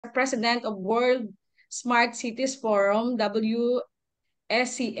president of World Smart Cities Forum, WSCF,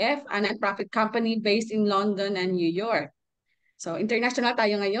 a nonprofit company based in London and New York. So international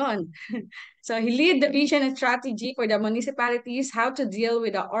tayo ngayon. So he lead the vision and strategy for the municipalities how to deal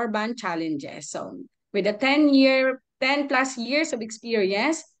with the urban challenges. So with a 10 plus years of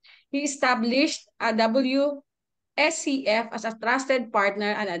experience, he established a WSCF as a trusted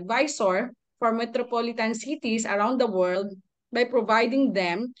partner and advisor for metropolitan cities around the world by providing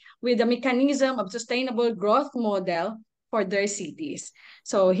them with a mechanism of sustainable growth model for their cities.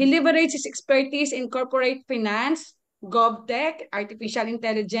 So he leverages his expertise in corporate finance, GovTech, artificial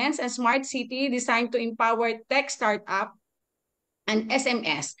intelligence, and smart city designed to empower tech startup and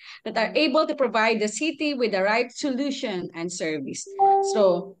SMS that are able to provide the city with the right solution and service.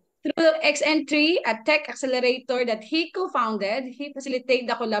 So through XN3, a tech accelerator that he co-founded, he facilitated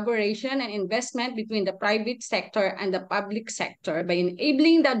the collaboration and investment between the private sector and the public sector by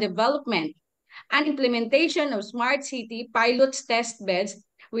enabling the development and implementation of smart city pilots test beds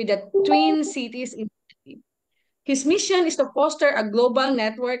with the Twin Cities initiative. His mission is to foster a global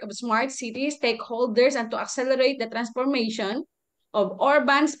network of smart city stakeholders and to accelerate the transformation of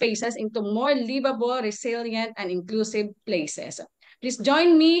urban spaces into more livable, resilient, and inclusive places. Please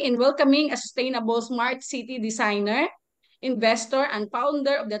join me in welcoming a sustainable smart city designer, investor, and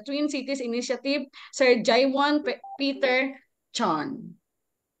founder of the Twin Cities Initiative, Sir Jaewon Peter Chun.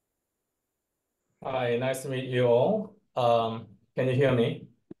 Hi, nice to meet you all. Can you hear me?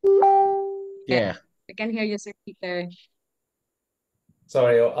 Yeah. I can hear you, Sir Peter.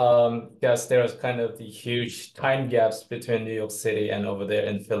 Sorry, yes, there's kind of the huge time gaps between New York City and over there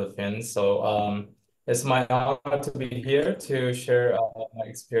in Philippines. So it's my honor to be here to share my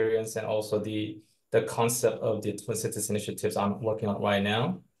experience and also the concept of the Twin Cities initiatives I'm working on right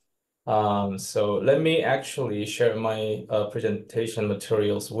now. So let me actually share my presentation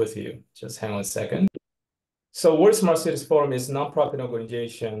materials with you. Just hang on a second. So World Smart Cities Forum is a nonprofit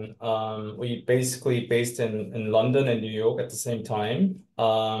organization. We basically based in London and New York at the same time.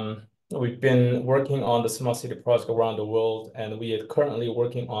 We've been working on the smart city project around the world, and we are currently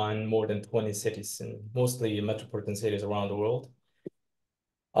working on more than 20 cities and mostly metropolitan cities around the world.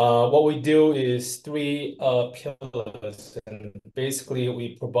 What we do is three pillars, and basically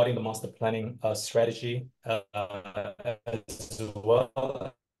we providing the master planning strategy as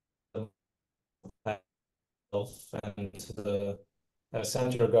well and to the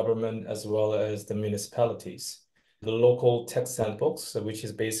central government as well as the municipalities. The local tech sandbox, which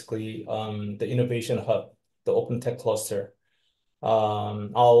is basically the innovation hub, the open tech cluster.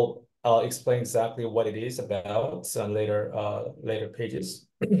 I'll explain exactly what it is about on later pages.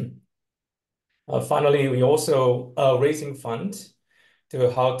 Finally, we also raising funds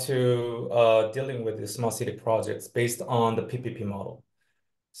to how to dealing with the smart city projects based on the PPP model.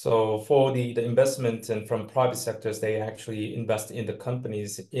 So for the investment and from private sectors, they actually invest in the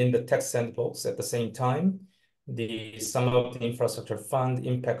companies in the tech sandbox at the same time. Some of the infrastructure fund,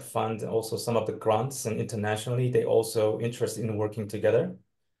 impact fund, also some of the grants and internationally, they also interested in working together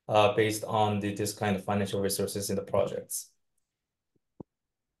based on this kind of financial resources in the projects.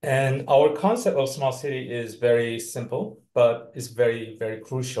 And our concept of smart city is very simple, but it's very, very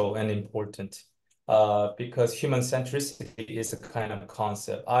crucial and important. Because human centricity is a kind of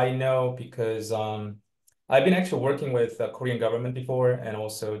concept. I know because I've been actually working with the Korean government before and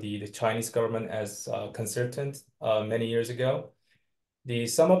also the Chinese government as a consultant many years ago.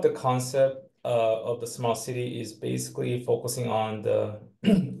 Some of the concept of the smart city is basically focusing on the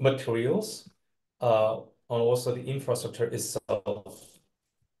materials, on also the infrastructure itself.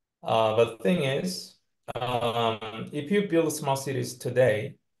 But the thing is, if you build smart cities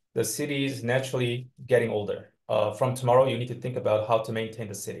today, the city is naturally getting older. From tomorrow, you need to think about how to maintain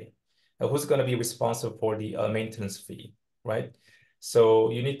the city. Who's going to be responsible for the maintenance fee, right?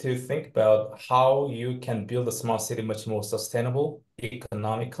 So you need to think about how you can build a smart city much more sustainable,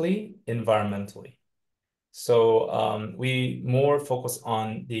 economically, environmentally. So we more focus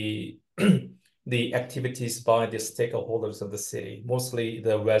on the the activities by the stakeholders of the city, mostly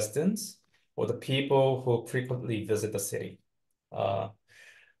the residents or the people who frequently visit the city.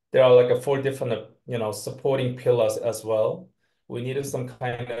 There are like four different, supporting pillars as well. We needed some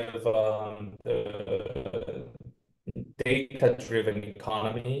kind of data-driven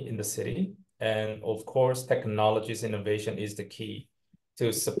economy in the city. And of course, technologies innovation is the key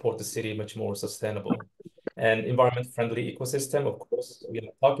to support the city much more sustainable. And environment-friendly ecosystem, of course, we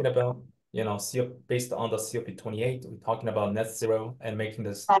are talking about, based on the COP28, we're talking about net zero and making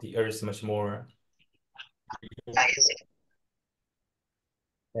the earth much more.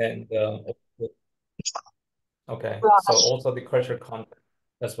 And okay, so also the culture content.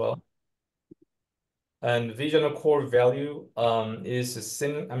 as well. And vision or core value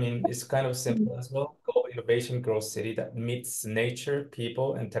is kind of simple as well. Go innovation, growth city that meets nature,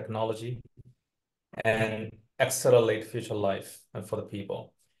 people, and technology, and accelerate future life for the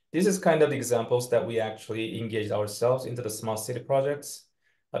people. This is kind of the examples that we actually engaged ourselves into the smart city projects.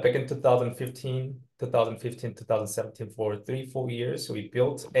 Back in 2015, 2017, for 3-4 years, we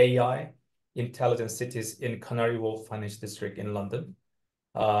built AI intelligent cities in Canary Wharf Financial District in London.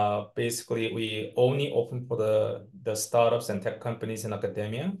 Basically, we only open for the startups and tech companies in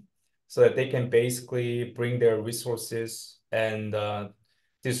academia so that they can basically bring their resources and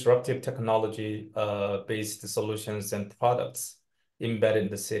disruptive technology based solutions and products embedded in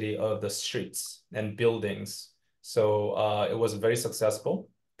the city of the streets and buildings. So it was very successful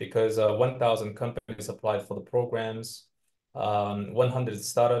because 1,000 companies applied for the programs, 100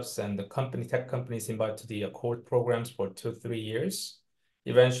 startups and the tech companies invited to the core programs for 2-3 years.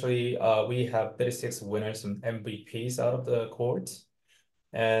 Eventually, we have 36 winners and MVPs out of the cohort.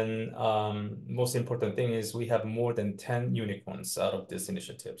 And most important thing is we have more than 10 unicorns out of these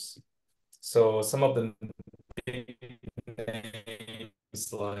initiatives. So some of the big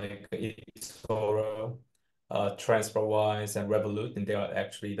names like eToro, TransferWise, and Revolut, and they are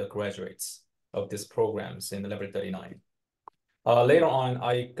actually the graduates of these programs in the level 39. Later on,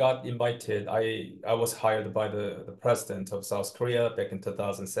 I got invited. I was hired by the president of South Korea back in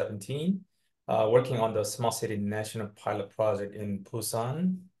 2017, working on the Smart City National Pilot Project in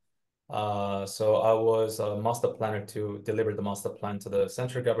Busan. So I was a master planner to deliver the master plan to the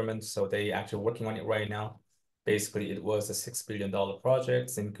central government. So they actually working on it right now. Basically, it was a $6 billion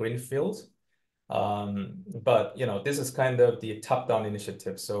project in Greenfield. But this is kind of the top-down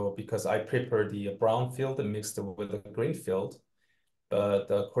initiative. So because I prepared the brownfield and mixed it with the greenfield, but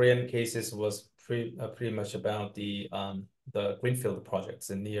the Korean cases was pretty much about the greenfield projects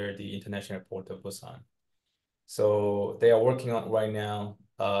near the international airport of Busan. So they are working on right now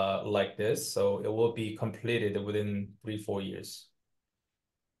like this. So it will be completed within 3-4 years.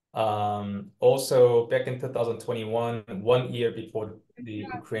 Also, back in 2021, 1 year before the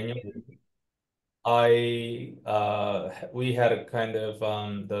Ukrainian war, we had a kind of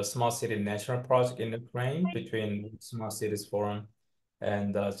the Smart City National Project in Ukraine between Smart Cities Forum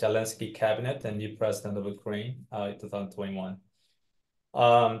and Zelensky cabinet and new president of Ukraine in 2021.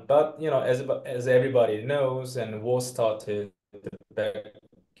 But as everybody knows, and war started back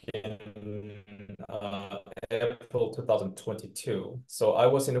in April 2022. So I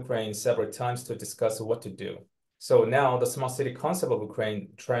was in Ukraine several times to discuss what to do. So now the smart city concept of Ukraine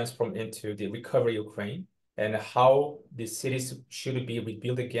transformed into the recovery Ukraine and how the cities should be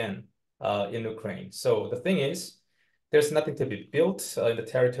rebuilt again in Ukraine. So the thing is, there's nothing to be built in the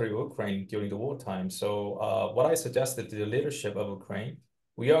territory of Ukraine during the wartime. So what I suggested to the leadership of Ukraine,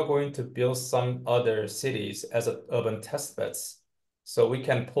 we are going to build some other cities as urban test beds. So we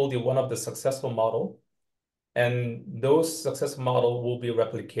can pull one of the successful model, and those successful model will be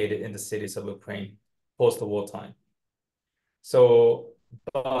replicated in the cities of Ukraine post-war time. So,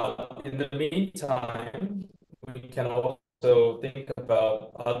 but in the meantime, we can also think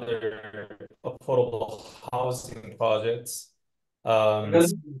about other affordable housing projects. So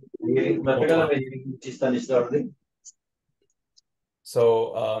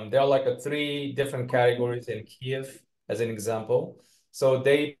there are like 3 different categories in Kiev as an example. So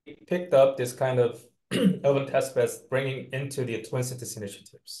they picked up this kind of urban test beds bringing into the Twin Cities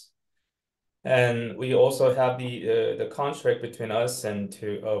initiatives. And we also have the contract between us and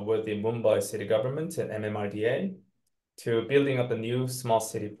with the Mumbai city government and MMRDA to building up the new small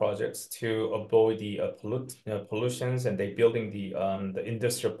city projects to avoid the pollutions, and they building the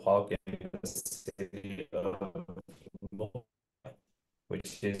industrial park in the city of Mumbai,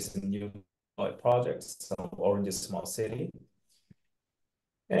 which is a new projects of Orange Small City.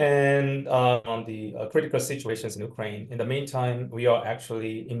 And on the critical situations in Ukraine, in the meantime, we are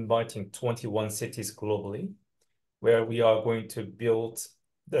actually inviting 21 cities globally, where we are going to build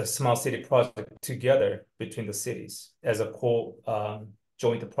the smart city project together between the cities as a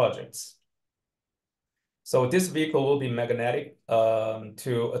joint projects. So this vehicle will be magnetic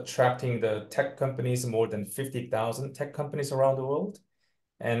to attracting the tech companies, more than 50,000 tech companies around the world,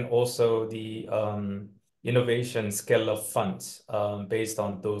 and also the innovation scale-up funds based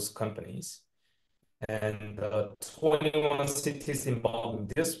on those companies. And 21 cities involved in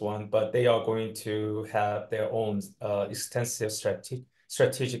this one, but they are going to have their own extensive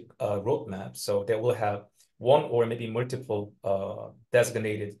strategic roadmap. So they will have one or maybe multiple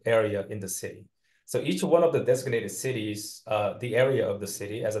designated area in the city. So each one of the designated cities, the area of the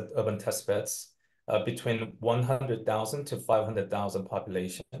city as an urban test beds, between 100,000 to 500,000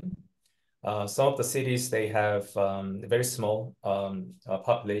 population. Some of the cities, they have very small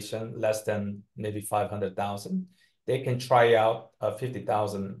population, less than maybe 500,000. They can try out a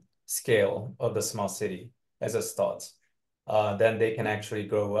 50,000 scale of the small city as a start. Then they can actually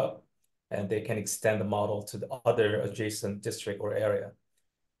grow up and they can extend the model to the other adjacent district or area.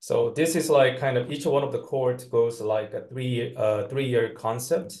 So this is like kind of each one of the cohort goes like a three-year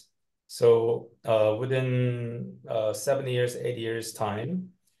concept. So within 7 years, 8 years time,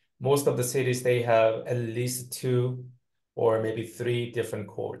 most of the cities, they have at least 2 or maybe 3 different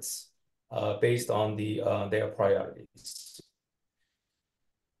cohorts based on their priorities.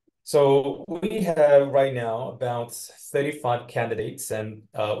 So we have right now about 35 candidates, and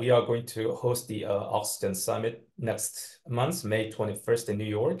we are going to host the Oxygen Summit next month, May 21st in New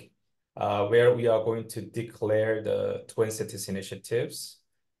York, where we are going to declare the Twin Cities initiatives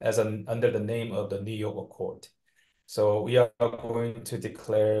as under the name of the New York Accord. So we are going to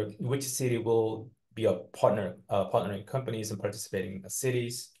declare which city will be a partnering companies and participating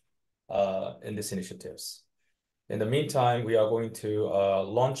cities in these initiatives. In the meantime, we are going to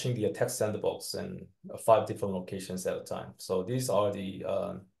launching the tech sandbox in 5 different locations at a time. So these are the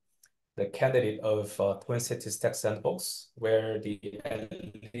candidate of Twin Cities Tech Sandbox, where at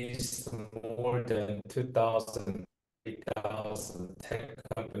least more than 2,000, 3,000 tech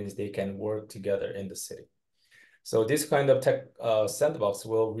companies, they can work together in the city. So this kind of tech sandbox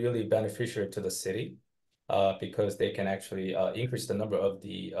will really beneficial to the city because they can actually increase the number of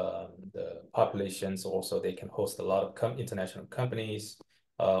the populations. Also, they can host a lot of international companies.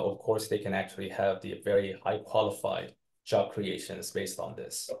 Of course, they can actually have the very high qualified job creations based on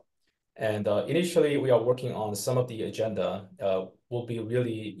this. And initially, we are working on some of the agenda will be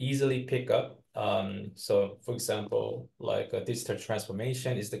really easily pick up. So for example, like digital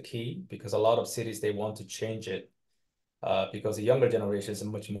transformation is the key because a lot of cities, they want to change it because the younger generation is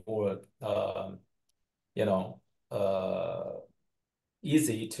much more,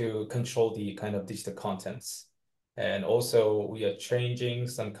 easy to control the kind of digital contents. And also we are changing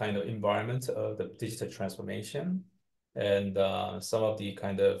some kind of environment of the digital transformation and some of the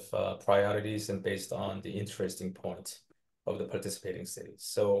kind of priorities and based on the interesting point of the participating cities.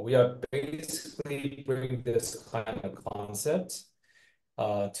 So we are basically bringing this kind of concept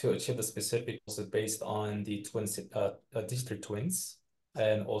to achieve the specific also based on the digital twins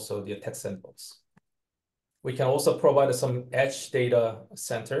and also the tech sandbox. We can also provide some edge data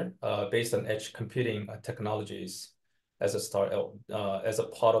center based on edge computing technologies as a start as a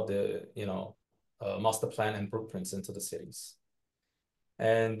part of the master plan and blueprints into the cities.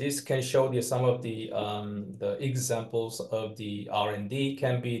 And this can show some of the examples of the R&D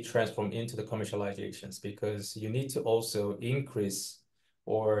can be transformed into the commercializations because you need to also increase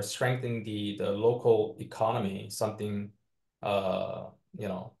or strengthen the local economy, something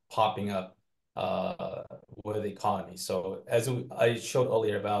popping up with the economy. So as I showed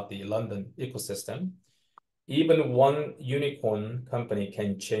earlier about the London ecosystem, even one unicorn company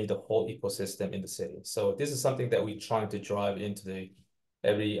can change the whole ecosystem in the city. So this is something that we're trying to drive into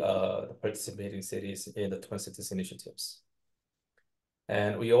every participating cities in the Twin Cities initiatives.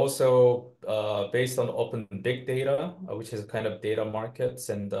 And we also, based on open big data, which is a kind of data markets,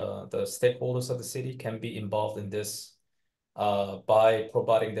 and the stakeholders of the city can be involved in this by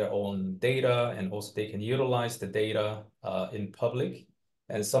providing their own data, and also they can utilize the data in public.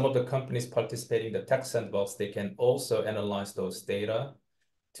 And some of the companies participating in the tech sandbox, they can also analyze those data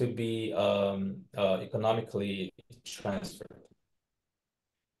to be economically transferred.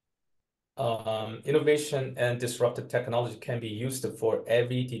 Innovation and disruptive technology can be used for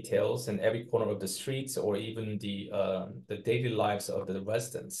every details in every corner of the streets or even the daily lives of the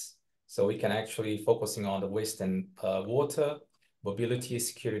residents. So we can actually focusing on the waste and water, mobility,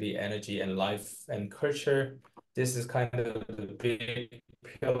 security, energy, and life and culture. This is kind of the big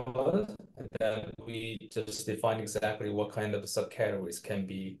pillar that we just define exactly what kind of subcategories can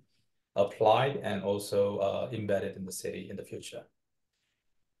be applied and also embedded in the city in the future.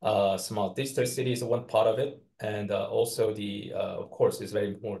 Smart digital city is one part of it, and also of course, is very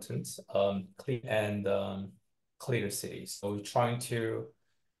important, clean and clear cities. So we're trying to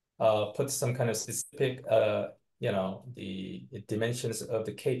put some kind of specific, the dimensions of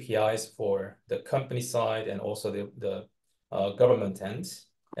the KPIs for the company side and also the government end,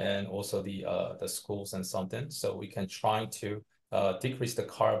 and also the schools and something. So we can try to decrease the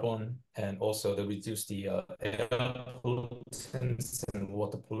carbon and also reduce the air pollutants and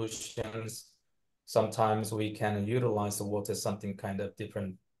water pollutions. Sometimes we can utilize the water something kind of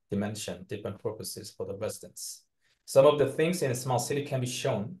different dimension, different purposes for the residents. Some of the things in a small city can be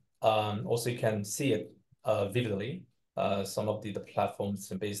shown Also, you can see it vividly. Some of the platforms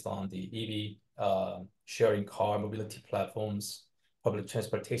based on the EV sharing car mobility platforms, public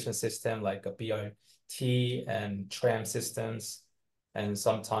transportation system like a BRT and tram systems. And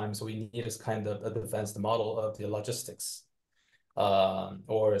sometimes we need this kind of advanced model of the logistics.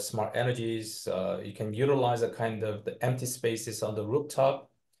 Or smart energies, you can utilize a kind of the empty spaces on the rooftop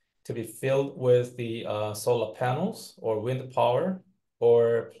to be filled with the solar panels or wind power,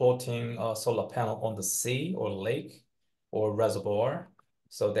 or floating solar panel on the sea or lake or reservoir.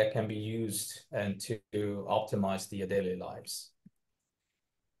 So that can be used and to optimize the daily lives.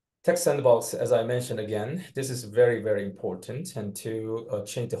 Tech sandbox, as I mentioned again, this is very, very important and to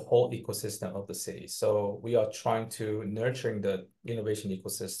change the whole ecosystem of the city. So we are trying to nurturing the innovation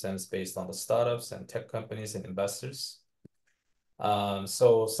ecosystems based on the startups and tech companies and investors.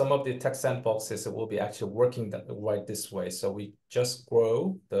 So some of the tech sandboxes will be actually working right this way. So we just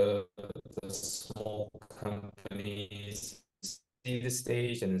grow the small companies, seed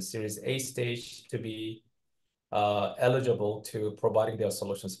stage and Series A stage to be eligible to providing their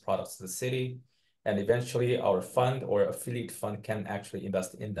solutions products to the city. And eventually our fund or affiliate fund can actually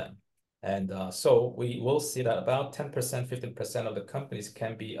invest in them. And so we will see that about 10%, 15% of the companies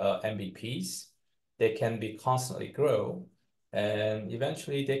can be MVPs. They can be constantly grow. And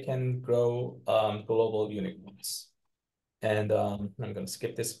eventually they can grow global unicorns. And I'm going to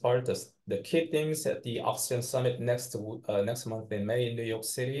skip this part. The key things at the Oxygen Summit next month in May in New York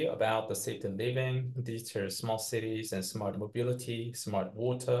City about the safety living, digital small cities and smart mobility, smart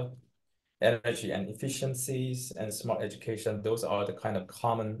water, energy and efficiencies, and smart education. Those are the kind of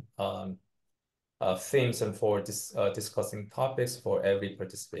common themes and for discussing topics for every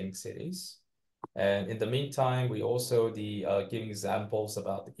participating cities. And in the meantime, we also giving examples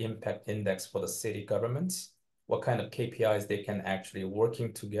about the impact index for the city governments, what kind of KPIs they can actually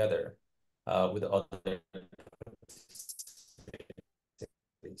working together with other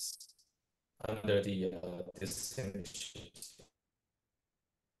cities under this initiative.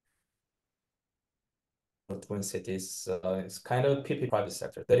 Twin cities, it's kind of PP private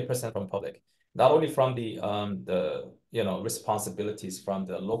sector, 30% from public. Not only from the responsibilities from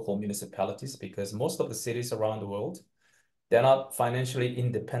the local municipalities, because most of the cities around the world, they're not financially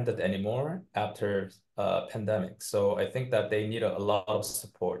independent anymore after pandemic. So I think that they need a lot of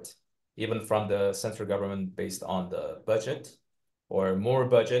support, even from the central government based on the budget or more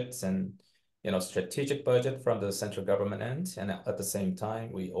budgets and strategic budget from the central government end. And at the same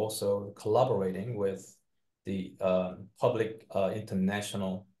time, we also collaborating with the public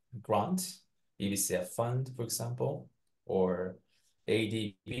international grant, EBCF fund, for example, or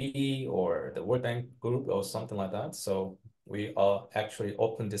ADB or the World Bank group or something like that. So we are actually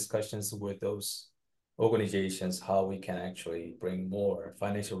open discussions with those organizations, how we can actually bring more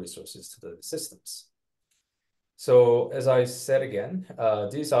financial resources to the systems. So as I said again,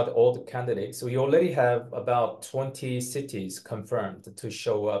 these are all the candidates. We already have about 20 cities confirmed to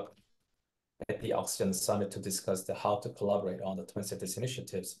show up at the Oxygen Summit to discuss how to collaborate on the Twin Cities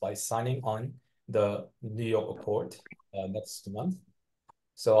initiatives by signing on the New York Accord next month.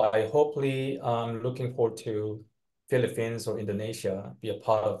 So I hopefully looking forward to Philippines or Indonesia be a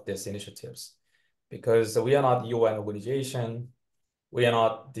part of these initiatives, because we are not UN organization, we are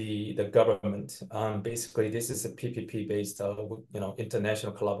not the government. Basically, this is a PPP based,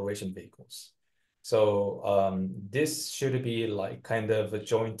 international collaboration vehicles. So this should be like kind of a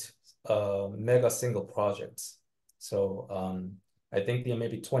joint mega single projects. So I think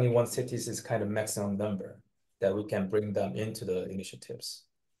maybe 21 cities is kind of maximum number that we can bring them into the initiatives.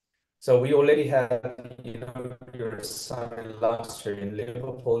 So we already had, your summit last year in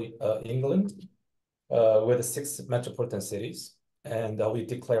Liverpool, England, with the 6 metropolitan cities. And we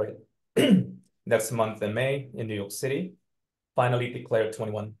declare it next month in May in New York City. Finally declared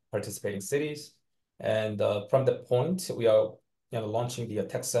 21 participating cities. And from that point, we are launching the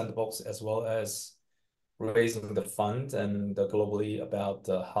tech sandbox as well as raising the fund and globally about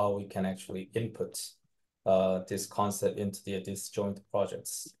how we can actually input this concept into these joint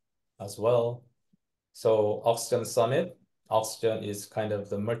projects as well. So Oxygen Summit, Oxygen is kind of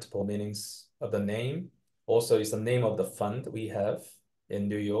the multiple meanings of the name. Also, it's the name of the fund we have in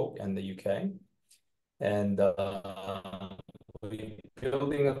New York and the UK. And we're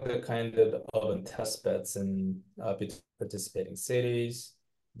building up the kind of urban test beds in participating cities.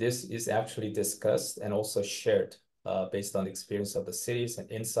 This is actually discussed and also shared based on the experience of the cities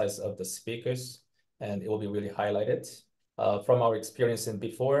and insights of the speakers, and it will be really highlighted. From our experience in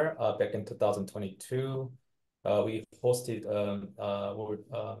before, back in 2022, we hosted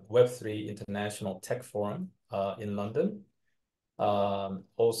Web3 International Tech Forum in London.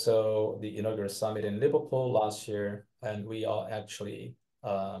 Also the inaugural summit in Liverpool last year, and we are actually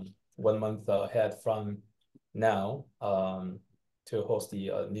 1 month ahead from now to host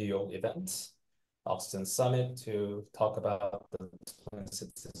the New York event, Austin Summit, to talk about the Twin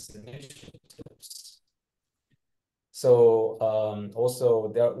Cities initiatives. So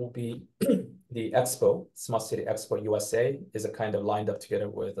also there will be the Expo, Smart City Expo USA is a kind of lined up together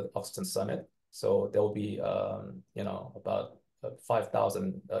with the Austin Summit. So there will be about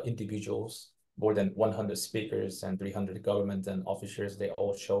 5,000 individuals, more than 100 speakers and 300 government and officials. They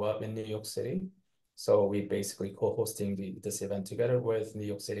all show up in New York City. So we basically co-hosting this event together with New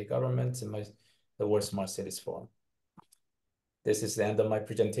York City government and the World Smart Cities Forum. This is the end of my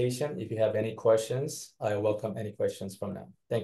presentation. If you have any questions, I welcome any questions from now. Thank you.